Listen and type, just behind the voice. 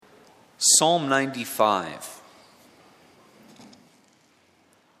Psalm 95.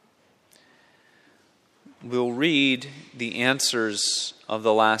 We'll read the answers of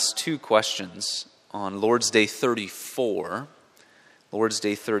the last two questions on Lord's Day 34. Lord's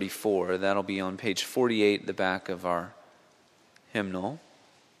Day 34, that'll be on page 48 at the back of our hymnal.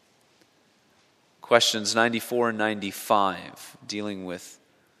 Questions 94 and 95, dealing with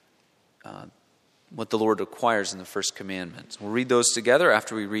what the Lord requires in the first commandment. We'll read those together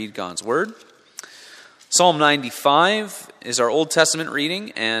after we read God's Word. Psalm 95 is our Old Testament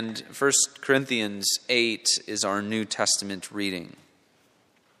reading, and 1 Corinthians 8 is our New Testament reading.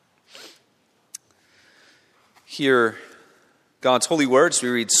 Hear God's holy words. We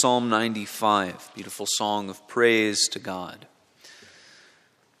read Psalm 95, beautiful song of praise to God.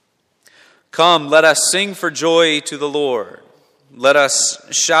 Come, let us sing for joy to the Lord. Let us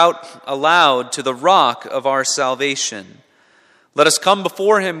shout aloud to the rock of our salvation. Let us come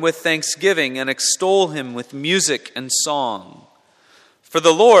before him with thanksgiving and extol him with music and song. For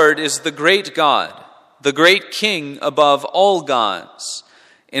the Lord is the great God, the great King above all gods.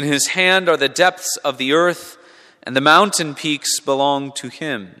 In his hand are the depths of the earth, and the mountain peaks belong to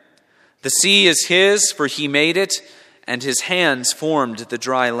him. The sea is his, for he made it, and his hands formed the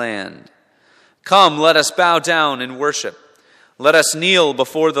dry land. Come, let us bow down and worship. Let us kneel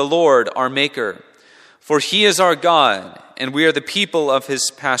before the Lord our Maker. For he is our God, and we are the people of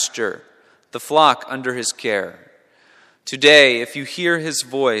his pasture, the flock under his care. Today, if you hear his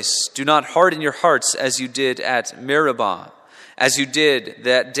voice, do not harden your hearts as you did at Meribah, as you did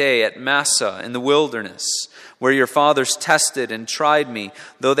that day at Massah in the wilderness, where your fathers tested and tried me,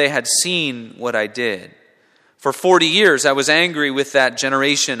 though they had seen what I did. For 40 years I was angry with that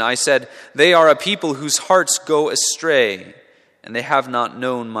generation. I said, they are a people whose hearts go astray, and they have not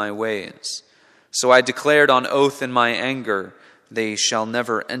known my ways. So I declared on oath in my anger, they shall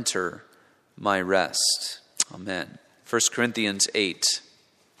never enter my rest. Amen. 1 Corinthians 8.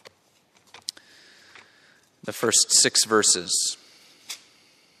 The first 6 verses.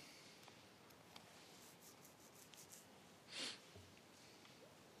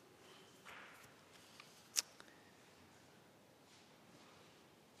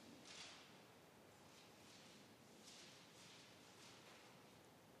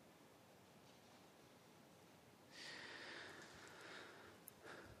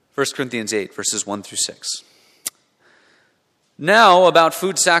 First Corinthians 8, verses 1 through 6. Now about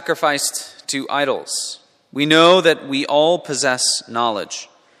food sacrificed to idols. We know that we all possess knowledge.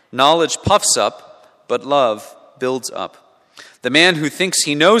 Knowledge puffs up, but love builds up. The man who thinks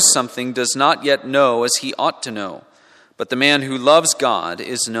he knows something does not yet know as he ought to know, but the man who loves God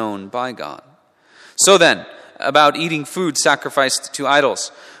is known by God. So then, about eating food sacrificed to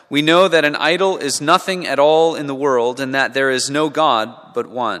idols. We know that an idol is nothing at all in the world, and that there is no God but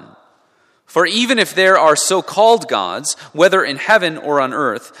one. For even if there are so-called gods, whether in heaven or on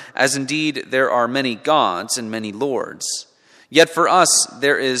earth, as indeed there are many gods and many lords, yet for us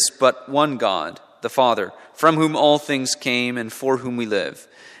there is but one God, the Father, from whom all things came and for whom we live.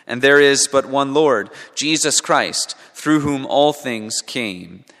 And there is but one Lord, Jesus Christ, through whom all things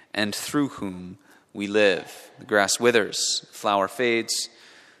came and through whom we live. The grass withers, the flower fades.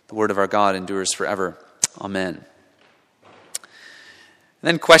 The word of our God endures forever. Amen. And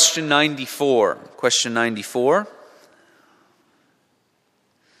then question 94. Question 94.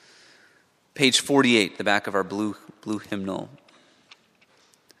 Page 48, the back of our blue hymnal.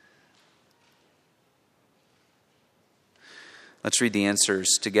 Let's read the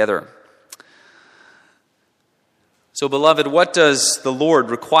answers together. So, beloved, what does the Lord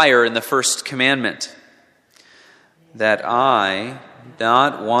require in the first commandment? That I,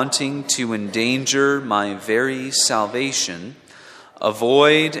 not wanting to endanger my very salvation,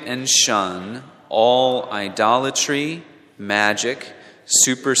 avoid and shun all idolatry, magic,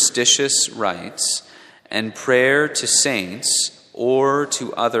 superstitious rites, and prayer to saints or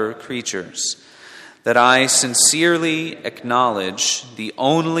to other creatures. That I sincerely acknowledge the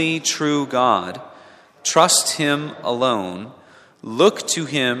only true God, trust him alone, look to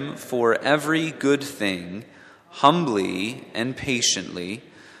him for every good thing, humbly and patiently,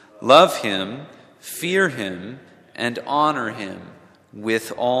 love him, fear him, and honor him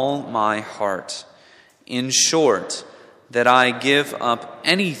with all my heart. In short, that I give up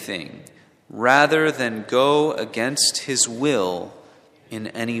anything rather than go against his will in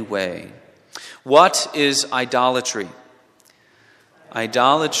any way. What is idolatry?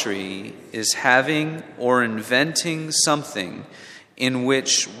 Idolatry is having or inventing something in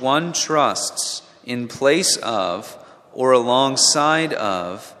which one trusts in place of or alongside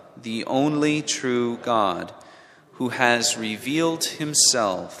of the only true God, who has revealed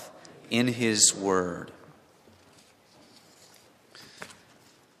himself in his word.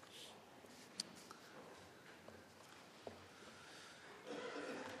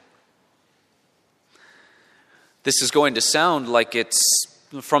 This is going to sound like it's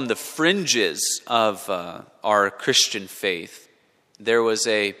from the fringes of our Christian faith. There was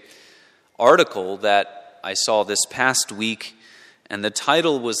an article that I saw this past week, and the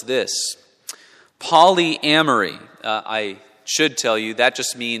title was this: Polyamory. I should tell you that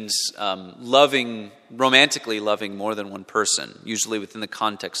just means romantically loving more than one person, usually within the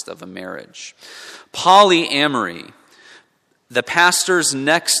context of a marriage. Polyamory, the pastor's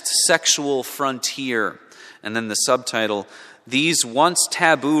next sexual frontier. And then the subtitle, These Once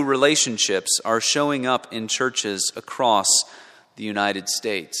Taboo Relationships Are Showing Up in Churches Across the United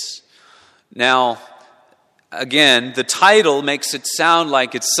States. Now, again, the title makes it sound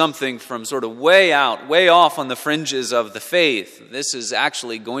like it's something from sort of way out, way off on the fringes of the faith. This is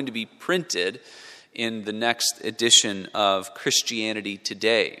actually going to be printed in the next edition of Christianity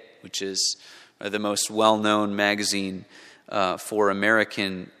Today, which is the most well-known magazine for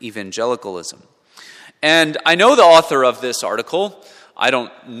American evangelicalism. And I know the author of this article. I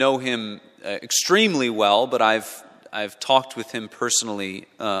don't know him extremely well, but I've talked with him personally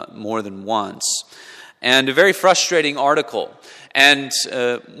more than once. And a very frustrating article. And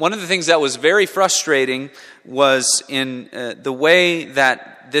one of the things that was very frustrating was in the way that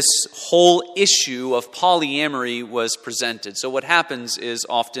this whole issue of polyamory was presented. So what happens is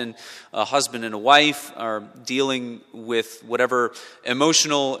often a husband and a wife are dealing with whatever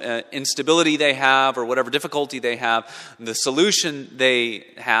emotional instability they have or whatever difficulty they have. The solution they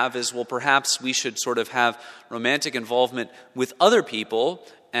have is, well, perhaps we should sort of have romantic involvement with other people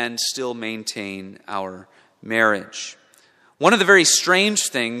and still maintain our marriage. One of the very strange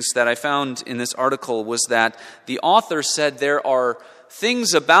things that I found in this article was that the author said there are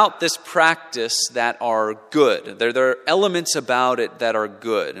things about this practice that are good. There are elements about it that are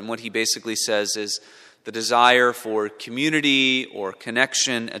good. And what he basically says is the desire for community or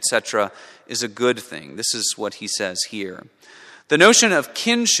connection, etc., is a good thing. This is what he says here. The notion of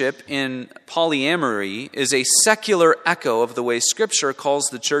kinship in polyamory is a secular echo of the way Scripture calls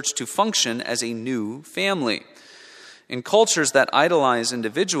the church to function as a new family. In cultures that idolize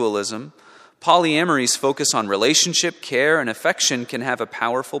individualism, polyamory's focus on relationship, care, and affection can have a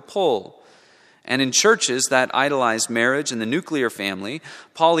powerful pull. And in churches that idolize marriage and the nuclear family,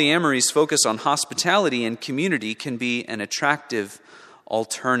 polyamory's focus on hospitality and community can be an attractive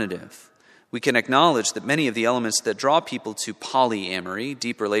alternative. We can acknowledge that many of the elements that draw people to polyamory,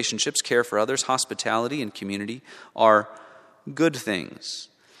 deep relationships, care for others, hospitality, and community, are good things.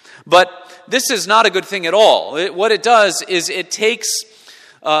 But this is not a good thing at all. What it does is it takes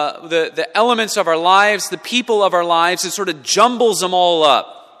the elements of our lives, the people of our lives, it sort of jumbles them all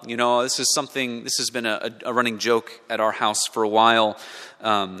up. You know, this has been a running joke at our house for a while.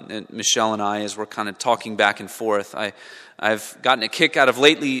 And Michelle and I, as we're kind of talking back and forth, I've gotten a kick out of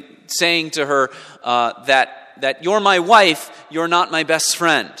lately saying to her that you're my wife, you're not my best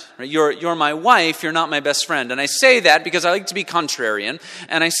friend. Right? You're my wife, you're not my best friend. And I say that because I like to be contrarian,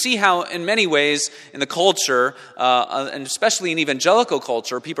 and I see how in many ways in the culture, and especially in evangelical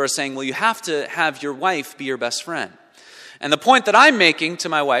culture, people are saying, well, you have to have your wife be your best friend. And the point that I'm making to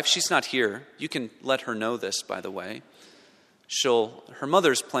my wife, she's not here. You can let her know this, by the way. Her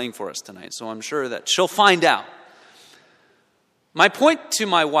mother's playing for us tonight, so I'm sure that she'll find out. My point to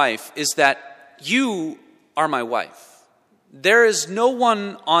my wife is that you are my wife. There is no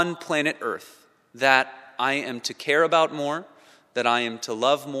one on planet Earth that I am to care about more, that I am to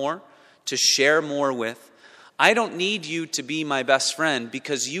love more, to share more with. I don't need you to be my best friend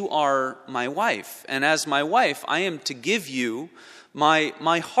because you are my wife. And as my wife, I am to give you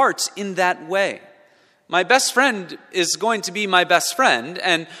my heart in that way. My best friend is going to be my best friend,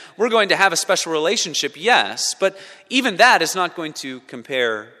 and we're going to have a special relationship, yes, but even that is not going to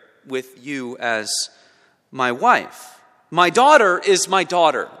compare with you as my wife. My daughter is my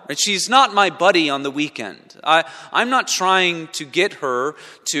daughter, and she's not my buddy on the weekend. I'm not trying to get her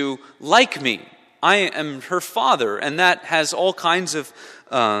to like me. I am her father, and that has all kinds of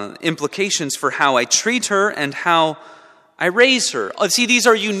implications for how I treat her and how I raise her. See, these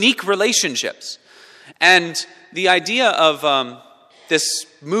are unique relationships. And the idea of this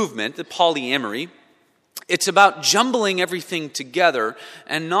movement, the polyamory, it's about jumbling everything together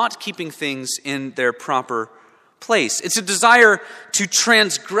and not keeping things in their proper place. It's a desire to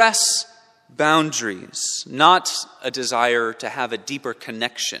transgress boundaries, not a desire to have a deeper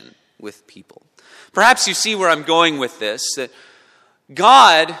connection with people. Perhaps you see where I'm going with this, that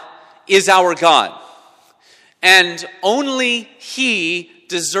God is our God, and only He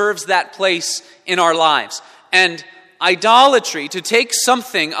deserves that place in our lives. And idolatry, to take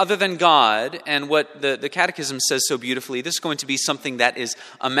something other than God, and what the Catechism says so beautifully, this is going to be something that is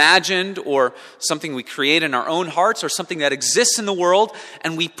imagined or something we create in our own hearts or something that exists in the world,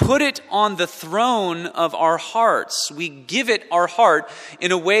 and we put it on the throne of our hearts. We give it our heart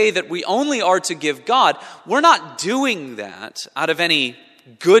in a way that we only are to give God. We're not doing that out of any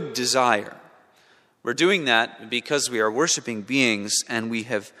good desire. We're doing that because we are worshiping beings, and we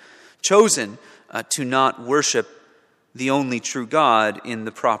have chosen to not worship the only true God in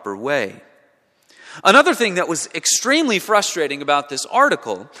the proper way. Another thing that was extremely frustrating about this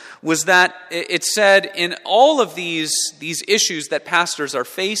article was that it said in all of these issues that pastors are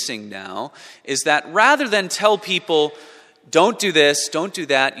facing now, is that rather than tell people, don't do this, don't do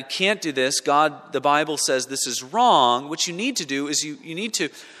that, you can't do this, God, the Bible says this is wrong, what you need to do is you need to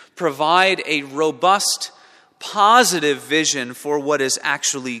provide a robust, positive vision for what is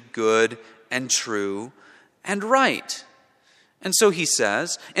actually good and true and right. And so he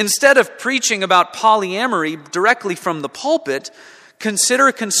says, instead of preaching about polyamory directly from the pulpit,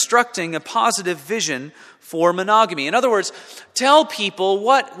 consider constructing a positive vision for monogamy. In other words, tell people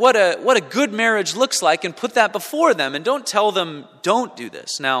what a good marriage looks like and put that before them, and don't tell them, don't do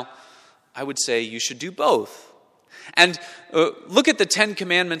this. Now, I would say you should do both. And look at the Ten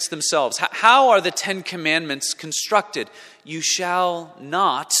Commandments themselves. How are the Ten Commandments constructed? You shall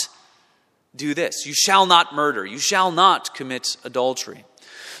not do this. You shall not murder. You shall not commit adultery.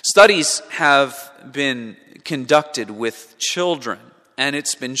 Studies have been conducted with children, and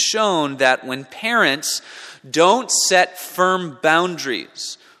it's been shown that when parents don't set firm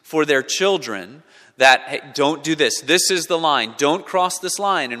boundaries for their children, that, hey, don't do this. This is the line. Don't cross this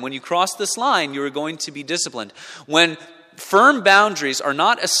line. And when you cross this line, you are going to be disciplined. When firm boundaries are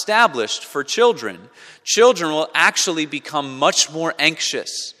not established for children, children will actually become much more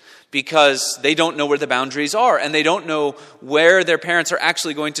anxious, because they don't know where the boundaries are, and they don't know where their parents are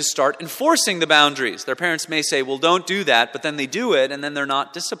actually going to start enforcing the boundaries. Their parents may say, well, don't do that, but then they do it, and then they're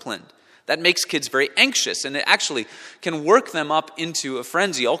not disciplined. That makes kids very anxious, and it actually can work them up into a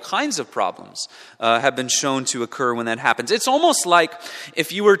frenzy. All kinds of problems have been shown to occur when that happens. It's almost like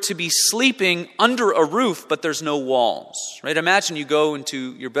if you were to be sleeping under a roof, but there's no walls, right? Imagine you go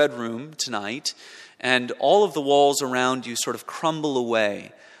into your bedroom tonight, and all of the walls around you sort of crumble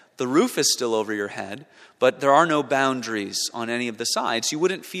away. The roof is still over your head, but there are no boundaries on any of the sides. You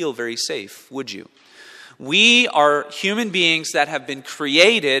wouldn't feel very safe, would you? We are human beings that have been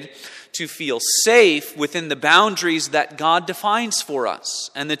created to feel safe within the boundaries that God defines for us.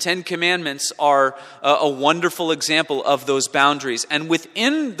 And the Ten Commandments are a wonderful example of those boundaries. And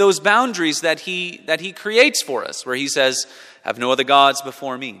within those boundaries that He creates for us, where He says, have no other gods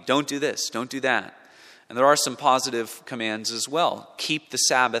before me. Don't do this, don't do that. And there are some positive commands as well. Keep the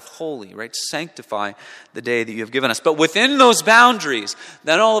Sabbath holy, right? Sanctify the day that you have given us. But within those boundaries,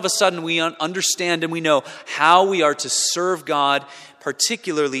 then all of a sudden we understand and we know how we are to serve God,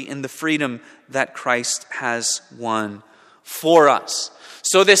 particularly in the freedom that Christ has won for us.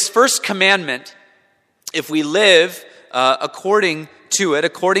 So this first commandment, if we live according to it,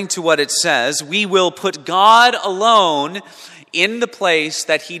 according to what it says, we will put God alone in the place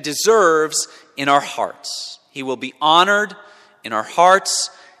that He deserves in our hearts. He will be honored in our hearts,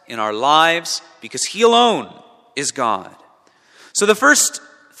 in our lives, because He alone is God. So the first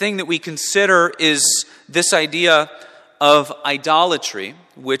thing that we consider is this idea of idolatry,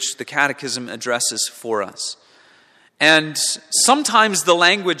 which the Catechism addresses for us. And sometimes the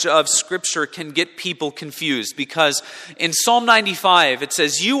language of Scripture can get people confused, because in Psalm 95 it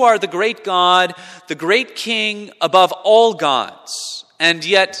says, you are the great God, the great King above all gods. And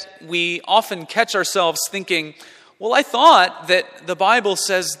yet we often catch ourselves thinking, well, I thought that the Bible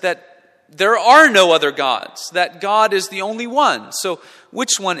says that there are no other gods, that God is the only one. So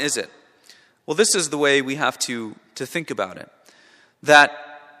which one is it? Well, this is the way we have to think about it. That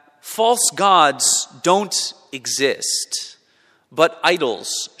false gods don't exist, but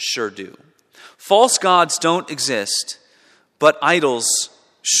idols sure do. False gods don't exist, but idols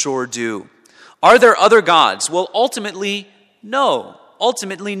sure do. Are there other gods? Well, ultimately, no.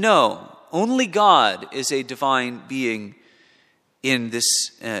 Ultimately, no. Only God is a divine being in the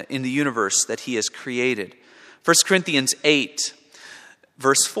universe that He has created. 1 Corinthians 8,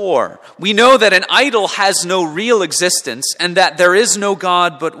 verse 4. We know that an idol has no real existence, and that there is no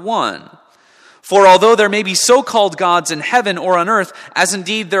God but one. For although there may be so-called gods in heaven or on earth, as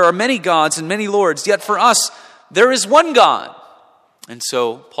indeed there are many gods and many lords, yet for us there is one God. And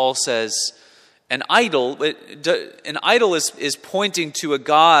so Paul says, An idol is pointing to a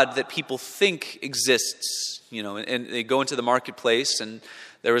God that people think exists, and they go into the marketplace, and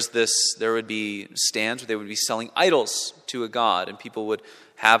there would be stands where they would be selling idols to a god, and people would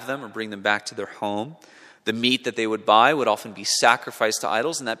have them or bring them back to their home. The meat that they would buy would often be sacrificed to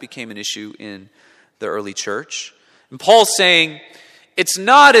idols, and that became an issue in the early church. And Paul's saying, it's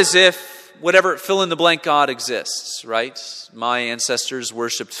not as if whatever fill-in-the-blank God exists, right? My ancestors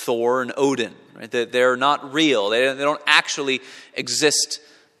worshipped Thor and Odin, right? They're not real. They don't actually exist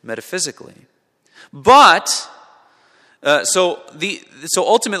metaphysically. But, so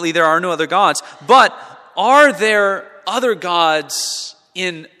ultimately there are no other gods. But are there other gods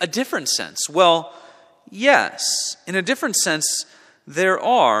in a different sense? Well, yes. In a different sense, there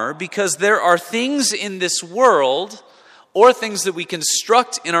are, because there are things in this world or things that we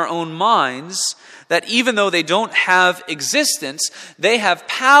construct in our own minds that even though they don't have existence, they have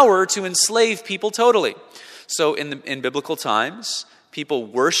power to enslave people totally. So in biblical times, people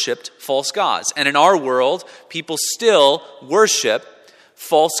worshipped false gods. And in our world, people still worship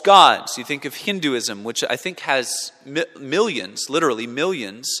false gods. You think of Hinduism, which I think has millions, literally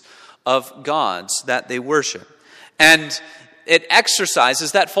millions of gods that they worship. And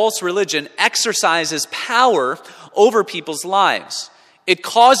that false religion exercises power over people's lives. It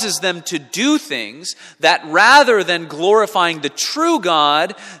causes them to do things that rather than glorifying the true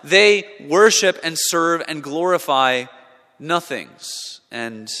God, they worship and serve and glorify nothings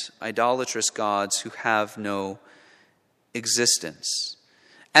and idolatrous gods who have no existence.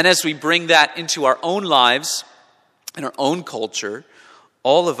 And as we bring that into our own lives, in our own culture,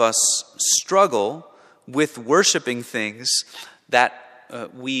 all of us struggle with worshiping things that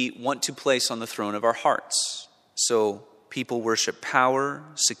we want to place on the throne of our hearts. So people worship power,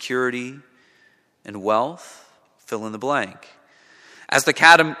 security, and wealth. Fill in the blank. As the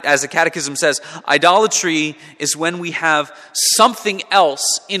Catechism says, idolatry is when we have something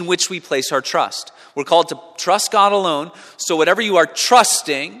else in which we place our trust. We're called to trust God alone. So whatever you are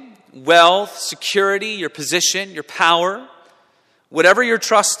trusting, wealth, security, your position, your power, whatever you're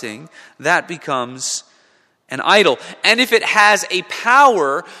trusting, that becomes an idol. And if it has a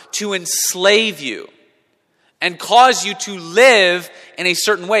power to enslave you and cause you to live in a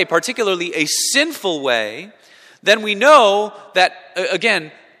certain way, particularly a sinful way, then we know that,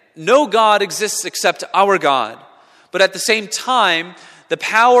 again, no God exists except our God. But at the same time, the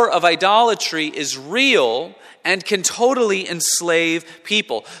power of idolatry is real and can totally enslave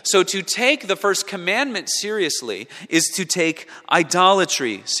people. So to take the first commandment seriously is to take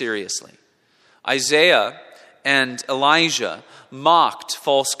idolatry seriously. Isaiah and Elijah mocked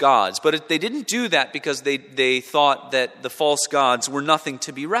false gods, but they didn't do that because they thought that the false gods were nothing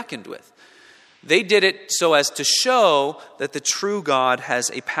to be reckoned with. They did it so as to show that the true God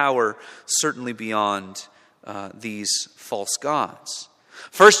has a power certainly beyond these false gods.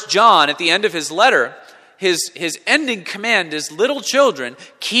 1 John, at the end of his letter, his ending command is, little children,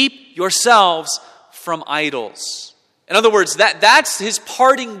 keep yourselves from idols. In other words, that's his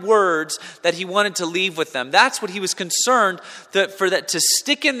parting words that he wanted to leave with them. That's what he was concerned for that to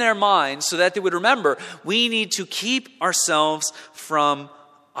stick in their minds so that they would remember, we need to keep ourselves from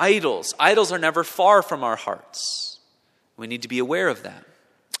idols. Idols are never far from our hearts. We need to be aware of that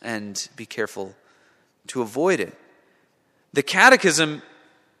and be careful to avoid it. The Catechism,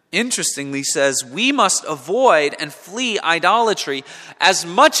 interestingly, says we must avoid and flee idolatry as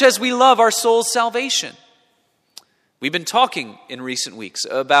much as we love our soul's salvation. We've been talking in recent weeks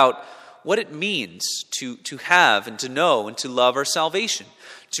about what it means to have and to know and to love our salvation,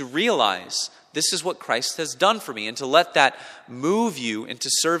 to realize this is what Christ has done for me, and to let that move you into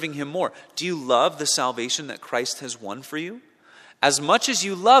serving Him more. Do you love the salvation that Christ has won for you? As much as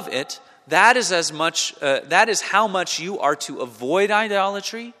you love it, that is how much you are to avoid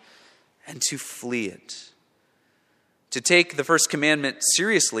idolatry and to flee it. To take the first commandment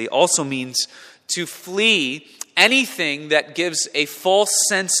seriously also means to flee anything that gives a false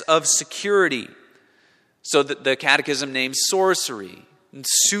sense of security. So that the Catechism names sorcery and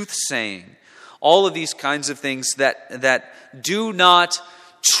soothsaying, all of these kinds of things that do not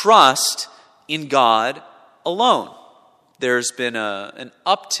trust in God alone. There's been an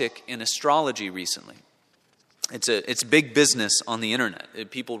uptick in astrology recently. It's big business on the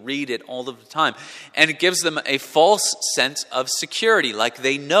internet. People read it all of the time. And it gives them a false sense of security, like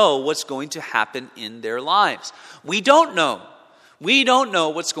they know what's going to happen in their lives. We don't know. We don't know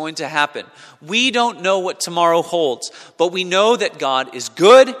what's going to happen. We don't know what tomorrow holds. But we know that God is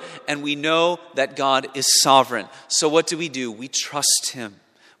good, and we know that God is sovereign. So what do? We trust Him.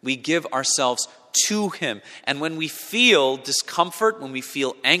 We give ourselves to him. And when we feel discomfort, when we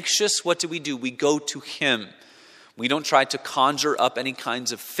feel anxious, what do? We go to him. We don't try to conjure up any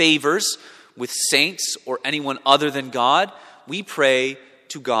kinds of favors with saints or anyone other than God. We pray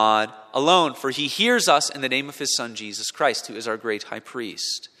to God alone, for he hears us in the name of his Son, Jesus Christ, who is our great high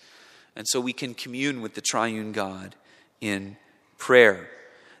priest. And so we can commune with the triune God in prayer.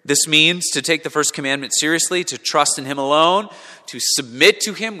 This means to take the first commandment seriously, to trust in him alone, to submit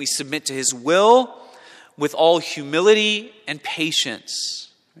to him. We submit to his will with all humility and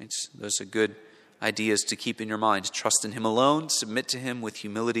patience. Right? Those are good ideas to keep in your mind. Trust in him alone, submit to him with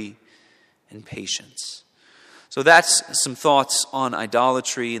humility and patience. So that's some thoughts on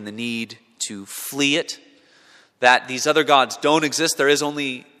idolatry and the need to flee it. That these other gods don't exist. There is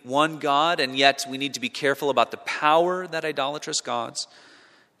only one God, and yet we need to be careful about the power that idolatrous gods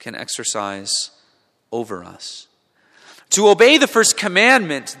can exercise over us. To obey the first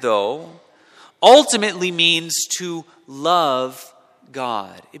commandment, though, ultimately means to love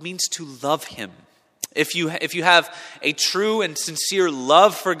God. It means to love him. If you have a true and sincere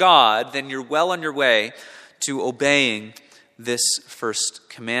love for God, then you're well on your way to obeying this first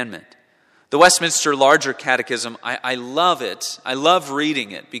commandment. The Westminster Larger Catechism, I love it. I love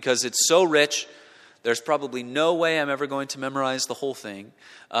reading it because it's so rich. There's probably no way I'm ever going to memorize the whole thing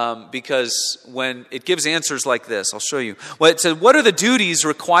because when it gives answers like this, I'll show you. Well, it said, what are the duties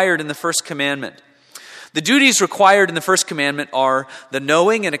required in the first commandment? The duties required in the first commandment are the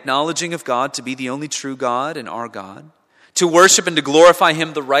knowing and acknowledging of God to be the only true God and our God, to worship and to glorify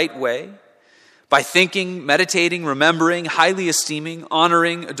him the right way, by thinking, meditating, remembering, highly esteeming,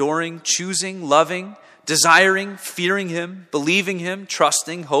 honoring, adoring, choosing, loving, desiring, fearing him, believing him,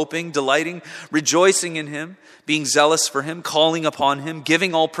 trusting, hoping, delighting, rejoicing in him, being zealous for him, calling upon him,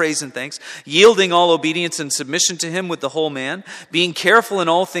 giving all praise and thanks, yielding all obedience and submission to him with the whole man, being careful in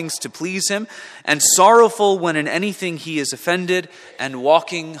all things to please him, and sorrowful when in anything he is offended, and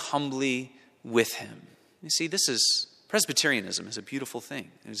walking humbly with him. You see, Presbyterianism is a beautiful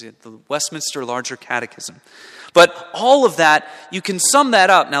thing. There's the Westminster Larger Catechism. But all of that, you can sum that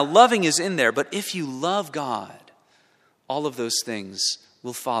up. Now, loving is in there, but if you love God, all of those things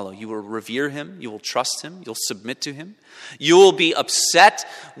will follow. You will revere him. You will trust him. You'll submit to him. You will be upset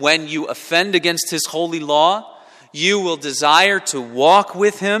when you offend against his holy law. You will desire to walk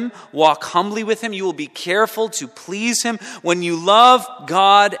with him, walk humbly with him. You will be careful to please him. When you love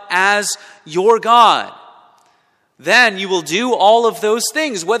God as your God, then you will do all of those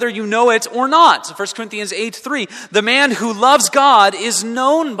things, whether you know it or not. 1 Corinthians 8:3, the man who loves God is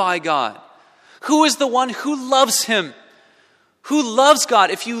known by God. Who is the one who loves him? Who loves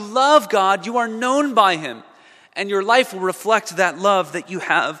God? If you love God, you are known by him, and your life will reflect that love that you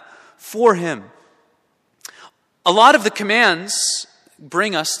have for him. A lot of the commands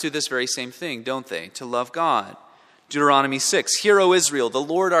bring us to this very same thing, don't they? To love God. Deuteronomy 6, hear, O Israel, the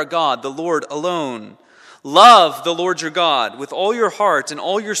Lord our God, the Lord alone. Love the Lord your God with all your heart and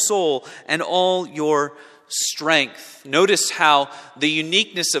all your soul and all your strength. Notice how the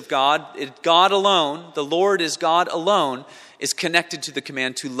uniqueness of God alone, the Lord is God alone, is connected to the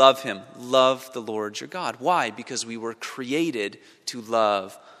command to love him. Love the Lord your God. Why? Because we were created to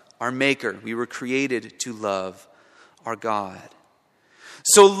love our Maker. We were created to love our God.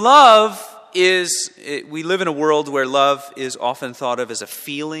 So we live in a world where love is often thought of as a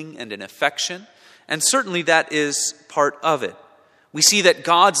feeling and an affection. And certainly that is part of it. We see that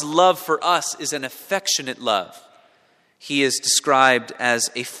God's love for us is an affectionate love. He is described as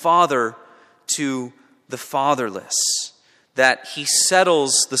a father to the fatherless, that he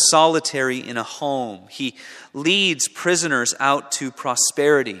settles the solitary in a home. He leads prisoners out to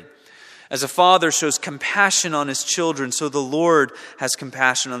prosperity. As a father shows compassion on his children, so the Lord has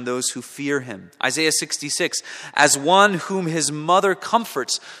compassion on those who fear him. Isaiah 66, as one whom his mother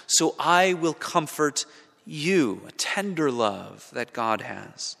comforts, so I will comfort you. A tender love that God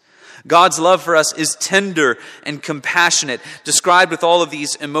has. God's love for us is tender and compassionate, described with all of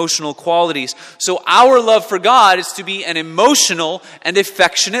these emotional qualities. So our love for God is to be an emotional and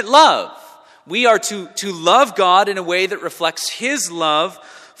affectionate love. We are to love God in a way that reflects his love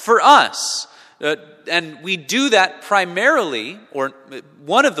for us. And we do that primarily, or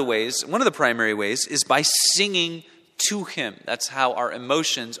one of the primary ways is by singing to him. That's how our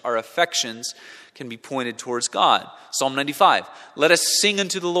emotions, our affections can be pointed towards God. Psalm 95, let us sing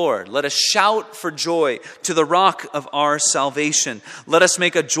unto the Lord. Let us shout for joy to the rock of our salvation. Let us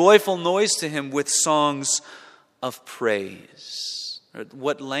make a joyful noise to him with songs of praise.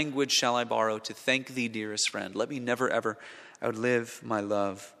 What language shall I borrow to thank thee, dearest friend? Let me never ever outlive my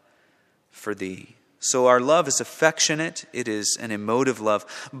love for thee. So our love is affectionate, it is an emotive love,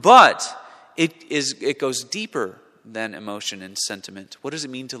 but it goes deeper than emotion and sentiment. What does it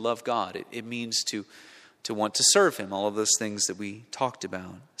mean to love God? It means to want to serve him, all of those things that we talked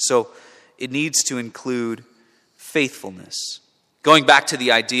about. So it needs to include faithfulness. Going back to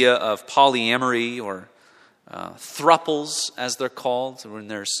the idea of polyamory or thruples, as they're called, when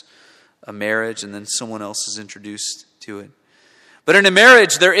there's a marriage and then someone else is introduced to it. But in a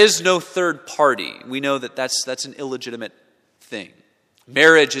marriage, there is no third party. We know that that's an illegitimate thing.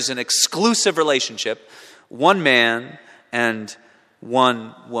 Marriage is an exclusive relationship, one man and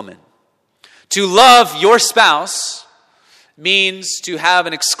one woman. To love your spouse means to have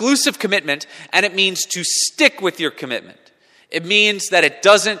an exclusive commitment, and it means to stick with your commitment. It means that it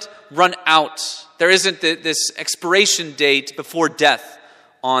doesn't run out. There isn't this expiration date before death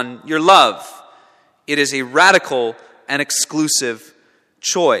on your love. It is a radical and exclusive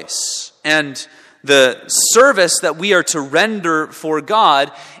choice. And the service that we are to render for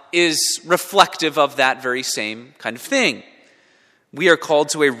God is reflective of that very same kind of thing. We are called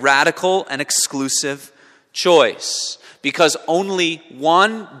to a radical and exclusive choice, because only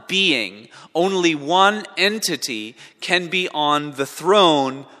one being, only one entity can be on the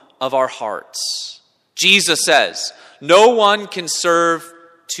throne of our hearts. Jesus says, no one can serve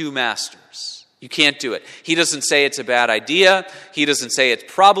two masters. You can't do it. He doesn't say it's a bad idea. He doesn't say it's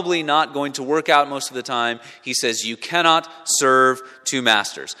probably not going to work out most of the time. He says you cannot serve two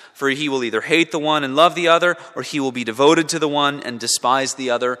masters. For he will either hate the one and love the other, or he will be devoted to the one and despise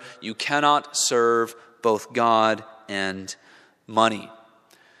the other. You cannot serve both God and money.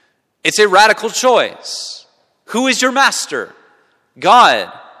 It's a radical choice. Who is your master?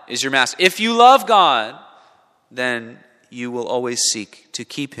 God is your master. If you love God, then you will always seek to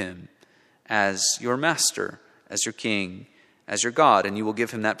keep him as your master, as your king, as your God, and you will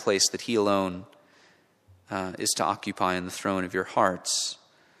give him that place that he alone is to occupy on the throne of your hearts.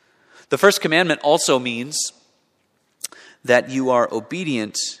 The first commandment also means that you are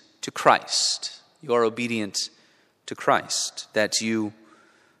obedient to Christ. You are obedient to Christ, that you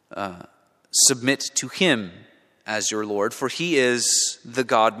submit to him as your Lord, for he is the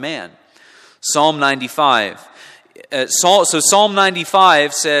God-man. Psalm 95. Psalm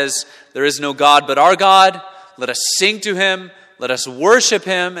 95 says, there is no God but our God. Let us sing to him. Let us worship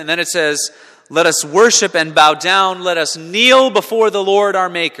him. And then it says, let us worship and bow down. Let us kneel before the Lord our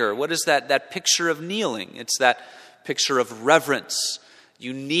Maker. What is that picture of kneeling? It's that picture of reverence.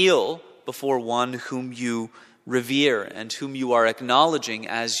 You kneel before one whom you revere and whom you are acknowledging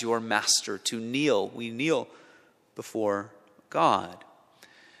as your master. To kneel, we kneel before God.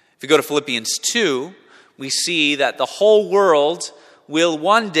 If you go to Philippians 2, we see that the whole world will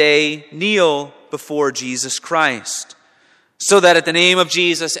one day kneel before Jesus Christ, so that at the name of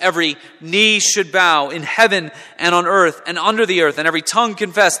Jesus every knee should bow in heaven and on earth and under the earth, and every tongue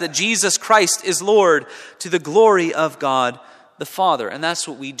confess that Jesus Christ is Lord, to the glory of God the Father. And that's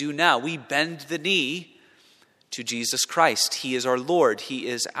what we do now. We bend the knee to Jesus Christ. He is our Lord. He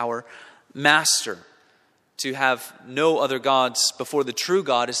is our master. To have no other gods before the true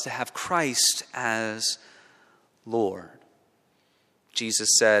God is to have Christ as Lord. Jesus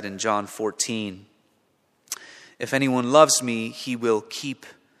said in John 14, if anyone loves me, he will keep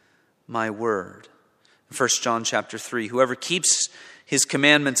my word. 1 John chapter 3, whoever keeps his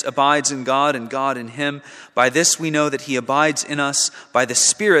commandments abides in God and God in him. By this we know that he abides in us by the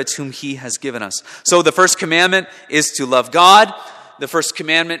Spirit whom he has given us. So the first commandment is to love God. The first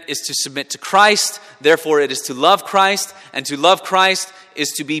commandment is to submit to Christ. Therefore, it is to love Christ. And to love Christ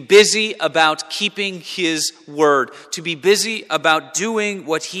is to be busy about keeping his word. To be busy about doing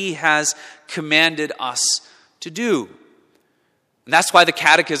what he has commanded us to do. And that's why the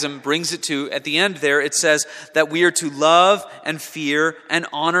Catechism brings it to, at the end there, it says that we are to love and fear and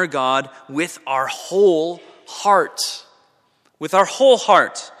honor God with our whole heart. With our whole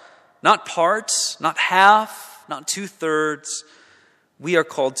heart. Not parts, not half, not 2/3. We are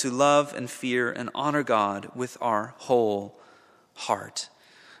called to love and fear and honor God with our whole heart.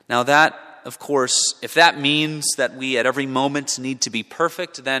 Now that, of course, if that means that we at every moment need to be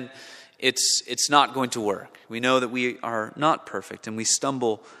perfect, then it's not going to work. We know that we are not perfect and we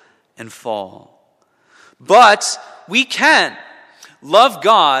stumble and fall. But we can love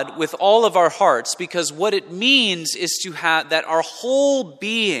God with all of our hearts, because what it means is to have that our whole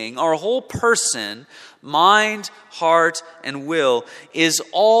being, our whole person, mind, heart, and will is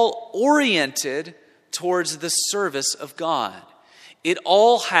all oriented towards the service of God. It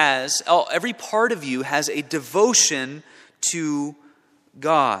all has, every part of you has a devotion to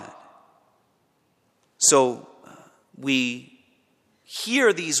God. So we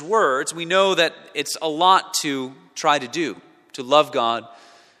hear these words, we know that it's a lot to try to do, to love God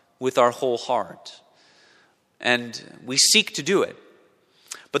with our whole heart. And we seek to do it.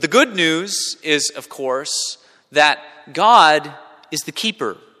 But the good news is, of course, that God is the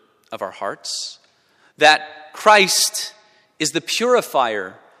keeper of our hearts, that Christ is the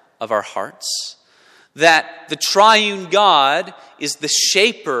purifier of our hearts, that the triune God is the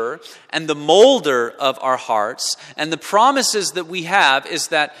shaper and the molder of our hearts. And the promises that we have is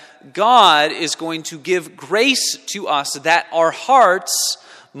that God is going to give grace to us that our hearts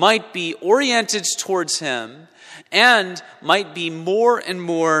might be oriented towards Him and might be more and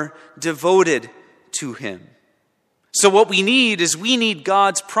more devoted to Him. So what we need is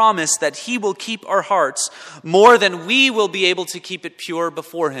God's promise that He will keep our hearts more than we will be able to keep it pure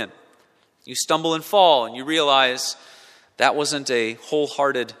before Him. You stumble and fall and you realize that wasn't a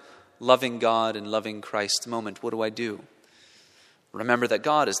wholehearted loving God and loving Christ moment. What do? Remember that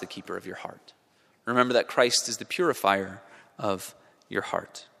God is the keeper of your heart. Remember that Christ is the purifier of your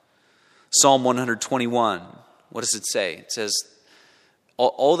heart. Psalm 121, what does it say? It says,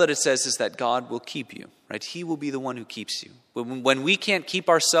 all that it says is that God will keep you, right? He will be the one who keeps you. When we can't keep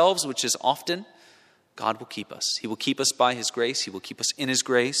ourselves, which is often, God will keep us. He will keep us by His grace. He will keep us in His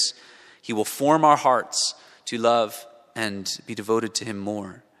grace. He will form our hearts to love and be devoted to Him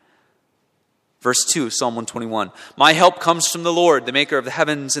more. Verse 2, Psalm 121. My help comes from the Lord, the maker of the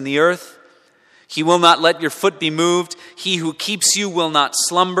heavens and the earth. He will not let your foot be moved. He who keeps you will not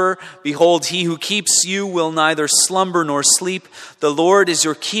slumber. Behold, He who keeps you will neither slumber nor sleep. The Lord is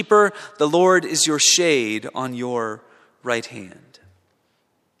your keeper. The Lord is your shade on your right hand.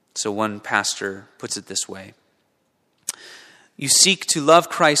 So one pastor puts it this way. You seek to love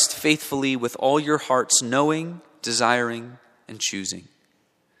Christ faithfully with all your hearts, knowing, desiring, and choosing.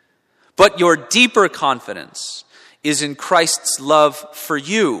 But your deeper confidence is in Christ's love for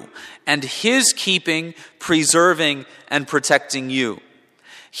you and His keeping, preserving, and protecting you.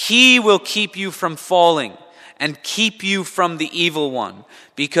 He will keep you from falling and keep you from the evil one,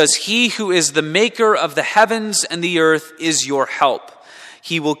 because He who is the maker of the heavens and the earth is your help.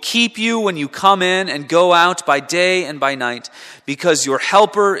 He will keep you when you come in and go out by day and by night, because your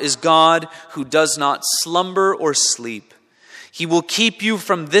helper is God, who does not slumber or sleep. He will keep you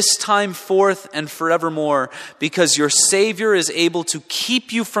from this time forth and forevermore, because your Savior is able to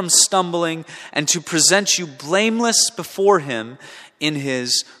keep you from stumbling and to present you blameless before Him in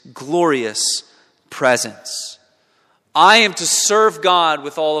His glorious presence. I am to serve God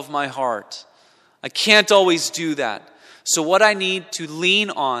with all of my heart. I can't always do that. So what I need to lean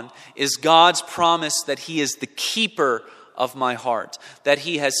on is God's promise that He is the keeper of my heart, that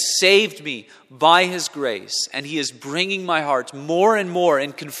He has saved me by His grace, and He is bringing my heart more and more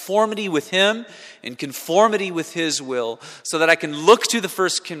in conformity with Him, in conformity with His will, so that I can look to the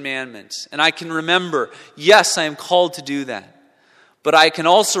first commandment and I can remember, yes, I am called to do that. But I can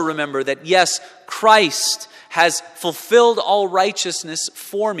also remember that, yes, Christ has fulfilled all righteousness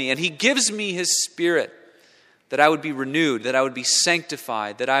for me, and He gives me His Spirit, that I would be renewed, that I would be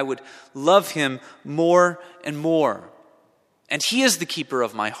sanctified, that I would love Him more and more. And He is the keeper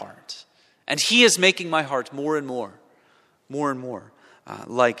of my heart. And He is making my heart more and more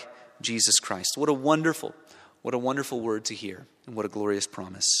like Jesus Christ. What a wonderful word to hear. And what a glorious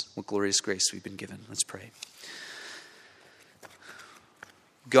promise, what glorious grace we've been given. Let's pray.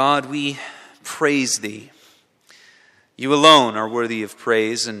 God, we praise Thee. You alone are worthy of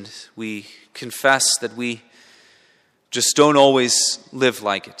praise, and we confess that we just don't always live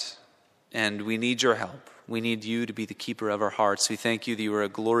like it. And we need your help. We need you to be the keeper of our hearts. We thank you that you are a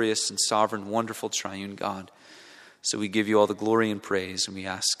glorious and sovereign, wonderful, triune God. So we give you all the glory and praise, and we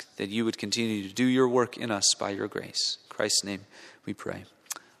ask that you would continue to do your work in us by your grace. In Christ's name we pray.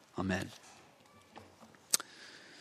 Amen.